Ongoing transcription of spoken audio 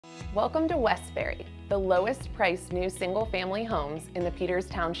Welcome to Westbury, the lowest priced new single-family homes in the Peters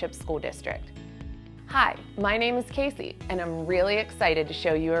Township School District. Hi, my name is Casey, and I'm really excited to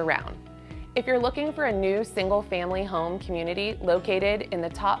show you around. If you're looking for a new single-family home community located in the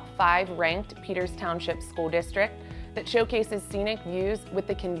top 5 ranked Peters Township School District that showcases scenic views with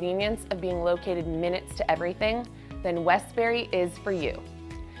the convenience of being located minutes to everything, then Westbury is for you.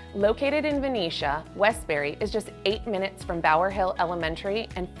 Located in Venetia, Westbury is just 8 minutes from Bower Hill Elementary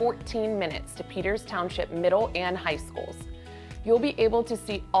and 14 minutes to Peters Township Middle and High Schools. You'll be able to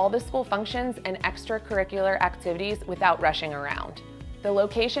see all the school functions and extracurricular activities without rushing around. The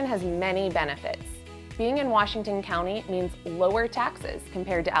location has many benefits. Being in Washington County means lower taxes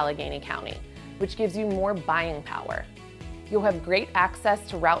compared to Allegheny County, which gives you more buying power. You'll have great access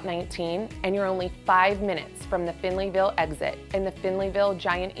to Route 19, and you're only 5 minutes from the Finleyville exit and the Finleyville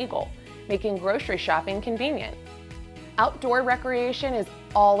Giant Eagle, making grocery shopping convenient. Outdoor recreation is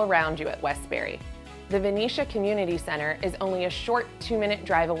all around you at Westbury. The Venetia Community Center is only a short 2-minute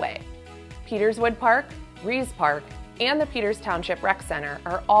drive away. Peterswood Park, Rees Park, and the Peters Township Rec Center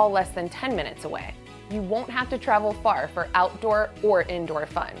are all less than 10 minutes away. You won't have to travel far for outdoor or indoor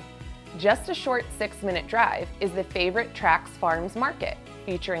fun. Just a short 6-minute drive is the Favorite Tracks Farms Market,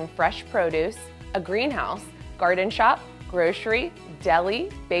 featuring fresh produce, a greenhouse, garden shop, grocery, deli,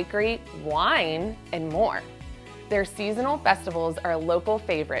 bakery, wine, and more. Their seasonal festivals are a local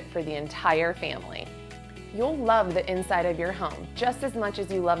favorite for the entire family. You'll love the inside of your home just as much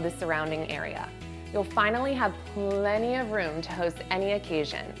as you love the surrounding area. You'll finally have plenty of room to host any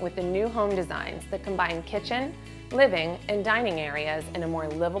occasion with the new home designs that combine kitchen, living, and dining areas in a more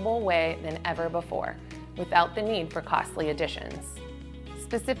livable way than ever before, without the need for costly additions.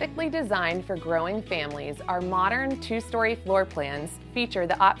 Specifically designed for growing families, our modern 2-story floor plans feature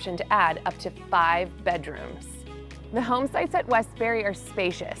the option to add up to 5 bedrooms. The home sites at Westbury are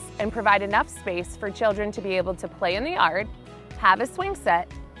spacious and provide enough space for children to be able to play in the yard, have a swing set,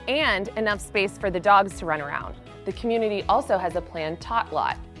 and enough space for the dogs to run around. The community also has a planned tot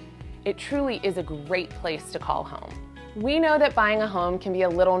lot. It truly is a great place to call home. We know that buying a home can be a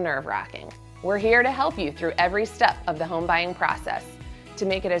little nerve-wracking. We're here to help you through every step of the home buying process to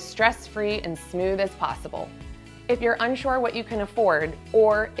make it as stress-free and smooth as possible. If you're unsure what you can afford,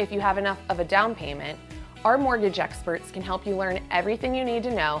 or if you have enough of a down payment, our mortgage experts can help you learn everything you need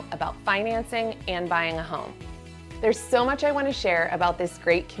to know about financing and buying a home. There's so much I want to share about this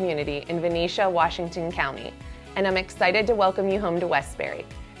great community in Venetia, Washington County, and I'm excited to welcome you home to Westbury.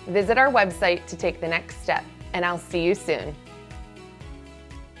 Visit our website to take the next step, and I'll see you soon.